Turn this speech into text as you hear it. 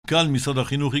מנכ"ל משרד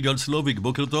החינוך יגאל סלוביק.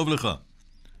 בוקר טוב לך.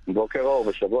 בוקר אור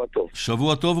ושבוע טוב.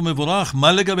 שבוע טוב ומבורך.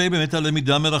 מה לגבי באמת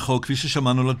הלמידה מרחוק, כפי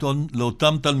ששמענו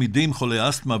לאותם תלמידים חולי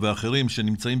אסתמה ואחרים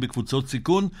שנמצאים בקבוצות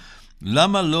סיכון?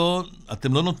 למה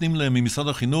אתם לא נותנים להם ממשרד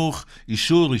החינוך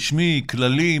אישור רשמי,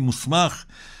 כללי, מוסמך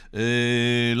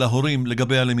להורים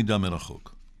לגבי הלמידה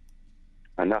מרחוק?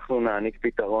 אנחנו נעניק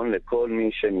פתרון לכל מי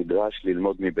שנדרש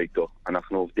ללמוד מביתו.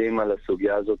 אנחנו עובדים על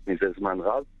הסוגיה הזאת מזה זמן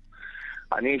רב.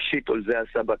 אני אישית על זה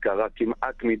עשה בקרה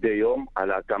כמעט מדי יום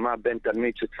על ההתאמה בין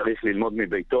תלמיד שצריך ללמוד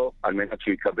מביתו על מנת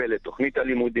שהוא יקבל את תוכנית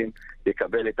הלימודים,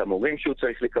 יקבל את המורים שהוא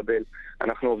צריך לקבל.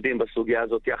 אנחנו עובדים בסוגיה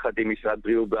הזאת יחד עם משרד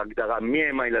בריאות בהגדרה מי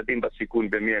הם הילדים בסיכון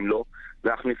ומי הם לא,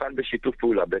 ואנחנו נפעל בשיתוף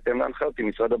פעולה בהתאם להנחיות עם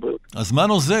משרד הבריאות. אז מה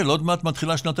נוזל? עוד מעט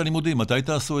מתחילה שנת הלימודים, מתי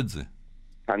תעשו את זה?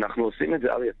 אנחנו עושים את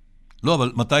זה, אריה. לא,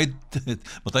 אבל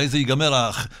מתי זה ייגמר,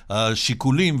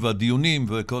 השיקולים והדיונים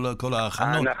וכל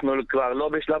ההכנות? אנחנו כבר לא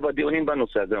בשלב הדיונים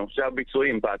בנושא הזה, אנחנו עכשיו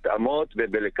ביצועים בהתאמות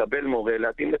ובלקבל מורה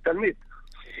להתאים לתלמיד.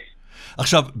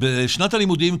 עכשיו, בשנת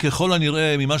הלימודים ככל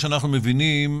הנראה, ממה שאנחנו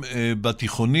מבינים,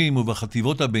 בתיכונים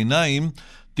ובחטיבות הביניים,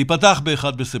 תיפתח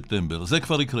ב-1 בספטמבר. זה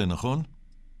כבר יקרה, נכון?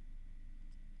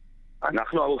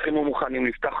 אנחנו ערוכים ומוכנים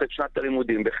לפתח את שנת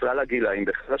הלימודים בכלל הגילאים,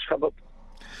 בכלל השכבות.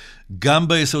 גם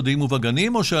ביסודיים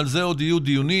ובגנים, או שעל זה עוד יהיו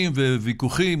דיונים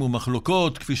וויכוחים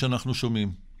ומחלוקות, כפי שאנחנו שומעים?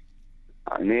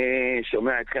 אני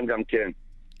שומע אתכם גם כן,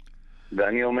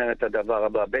 ואני אומר את הדבר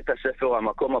הבא, בית הספר הוא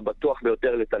המקום הבטוח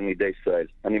ביותר לתלמידי ישראל.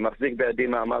 אני מחזיק בידי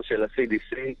מאמר של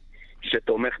ה-CDC,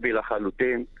 שתומך בי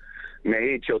לחלוטין,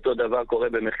 מעיד שאותו דבר קורה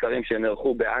במחקרים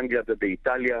שנערכו באנגליה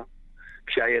ובאיטליה,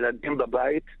 כשהילדים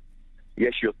בבית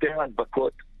יש יותר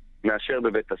הדבקות מאשר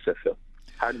בבית הספר.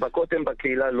 ההדבקות הן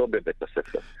בקהילה, לא בבית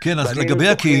הספר. כן, אז לגבי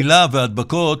הקהילה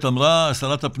וההדבקות, אמרה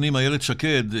שרת הפנים איילת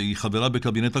שקד, היא חברה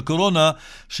בקבינט הקורונה,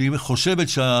 שהיא חושבת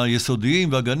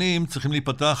שהיסודיים והגנים צריכים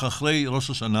להיפתח אחרי ראש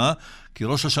השנה, כי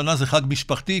ראש השנה זה חג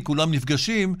משפחתי, כולם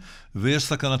נפגשים, ויש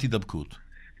סכנת הידבקות.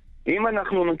 אם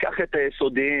אנחנו ניקח את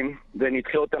היסודיים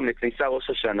ונדחה אותם לכניסה ראש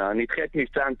השנה, נדחה את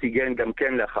מבצע אנטיגן גם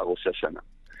כן לאחר ראש השנה.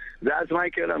 ואז מה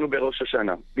יקרה לנו בראש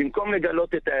השנה? במקום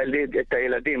לגלות את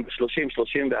הילדים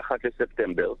ב-30-31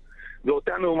 לספטמבר,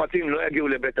 ואותם מאומתים לא יגיעו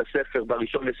לבית הספר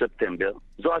ב-1 לספטמבר,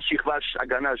 זו השכבה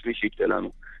הגנה השלישית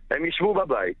שלנו. הם ישבו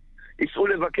בבית, ייסעו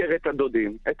לבקר את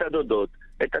הדודים, את הדודות,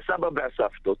 את הסבא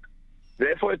והסבתות,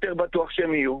 ואיפה יותר בטוח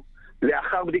שהם יהיו?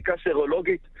 לאחר בדיקה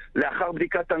סרולוגית, לאחר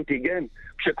בדיקת אנטיגן,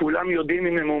 כשכולם יודעים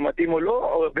אם הם מאומתים או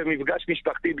לא, או במפגש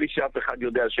משפחתי בלי שאף אחד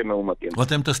יודע שהם מאומתים.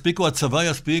 ואתם תספיקו, הצבא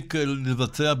יספיק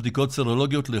לבצע בדיקות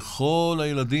סרולוגיות לכל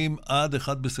הילדים עד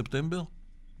 1 בספטמבר?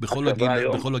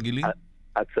 בכל הגילים?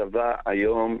 הצבא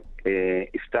היום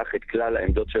יפתח את כלל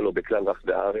העמדות שלו בכלל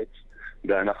רחבי הארץ,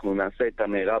 ואנחנו נעשה את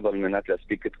המרב על מנת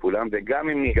להספיק את כולם, וגם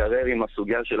אם ניגרר עם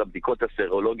הסוגיה של הבדיקות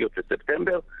הסרולוגיות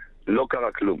לספטמבר, לא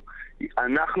קרה כלום.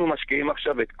 אנחנו משקיעים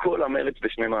עכשיו את כל המרץ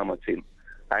בשני מאמצים.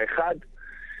 האחד,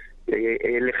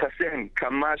 לחסן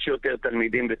כמה שיותר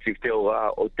תלמידים בצוותי הוראה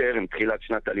או טרם תחילת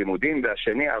שנת הלימודים,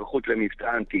 והשני, הערכות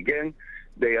למבצע אנטיגן.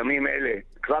 בימים אלה,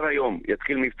 כבר היום,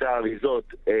 יתחיל מבצע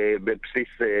אריזות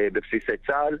בבסיסי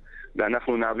צה"ל,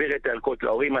 ואנחנו נעביר את הערכות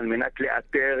להורים על מנת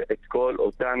לאתר את כל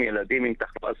אותם ילדים עם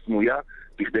תחלואה סמויה,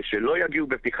 בכדי שלא יגיעו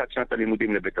בפתיחת שנת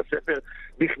הלימודים לבית הספר,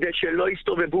 בכדי שלא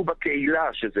יסתובבו בקהילה,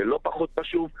 שזה לא פחות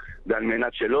פשוט, ועל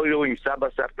מנת שלא יהיו עם סבא,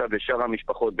 סבתא ושאר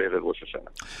המשפחות בערב ראש השנה.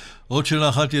 עוד שאלה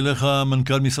אחת אליך,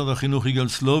 מנכ"ל משרד החינוך יגאל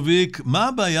סלוביק, מה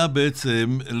הבעיה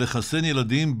בעצם לחסן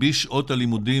ילדים בשעות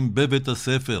הלימודים בבית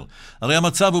הספר? הרי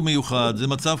המצב הוא מיוחד, זה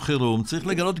מצב חירום, צריך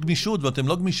לגלות גמישות, ואתם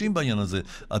לא גמישים בעניין הזה.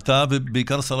 אתה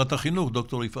ובעיקר שרת החינוך,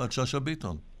 דוקטור יפעת שאשא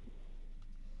ביטון.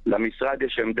 למשרד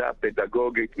יש עמדה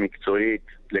פדגוגית מקצועית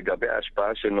לגבי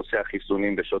ההשפעה של נושא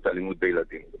החיסונים בשעות הלימוד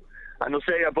בילדים.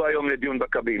 הנושא יבוא היום לדיון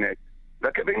בקבינט,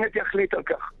 והקבינט יחליט על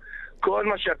כך. כל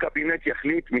מה שהקבינט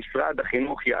יחליט, משרד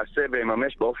החינוך יעשה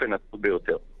ויממש באופן הטוב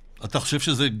ביותר. אתה חושב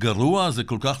שזה גרוע? זה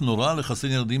כל כך נורא לחסן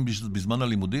ילדים בזמן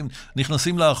הלימודים?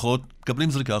 נכנסים לאחות, מקבלים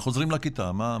זריקה, חוזרים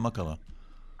לכיתה, מה קרה?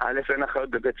 אין אחיות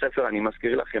בבית ספר, אני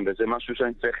מזכיר לכם, וזה משהו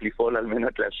שאני צריך לפעול על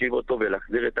מנת להשיב אותו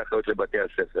ולהחזיר את האחיות לבתי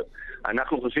הספר.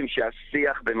 אנחנו חושבים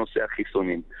שהשיח בנושא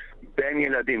החיסונים בין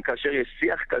ילדים, כאשר יש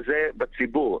שיח כזה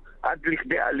בציבור, עד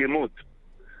לכדי אלימות,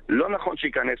 לא נכון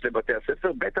שייכנס לבתי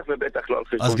הספר, בטח ובטח לא על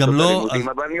חשבון שעות הלימודים,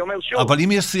 אבל אני אומר שוב. אבל אם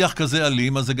יש שיח כזה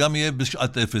אלים, אז זה גם יהיה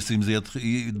בשעת אפס, אם זה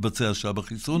יתבצע שעה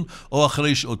בחיסון, או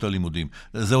אחרי שעות הלימודים.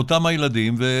 זה אותם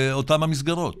הילדים ואותם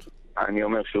המסגרות. אני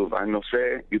אומר שוב,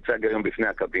 הנושא יוצג היום בפני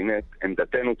הקבינט,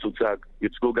 עמדתנו תוצג,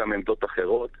 יוצגו גם עמדות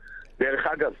אחרות. דרך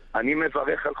אגב, אני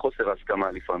מברך על חוסר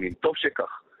הסכמה לפעמים, טוב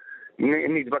שכך.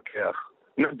 נתווכח,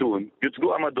 נדון,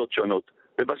 יוצגו עמדות שונות,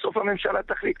 ובסוף הממשלה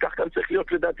תחליט, כך גם צריך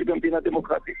להיות לדעתי במדינה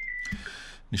דמוקרטית.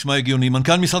 נשמע הגיוני.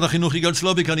 מנכ"ל משרד החינוך יגאל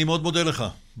סלוביק, אני מאוד מודה לך.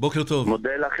 בוקר טוב. מודה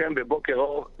לכם בבוקר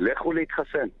אור, לכו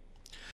להתחסן.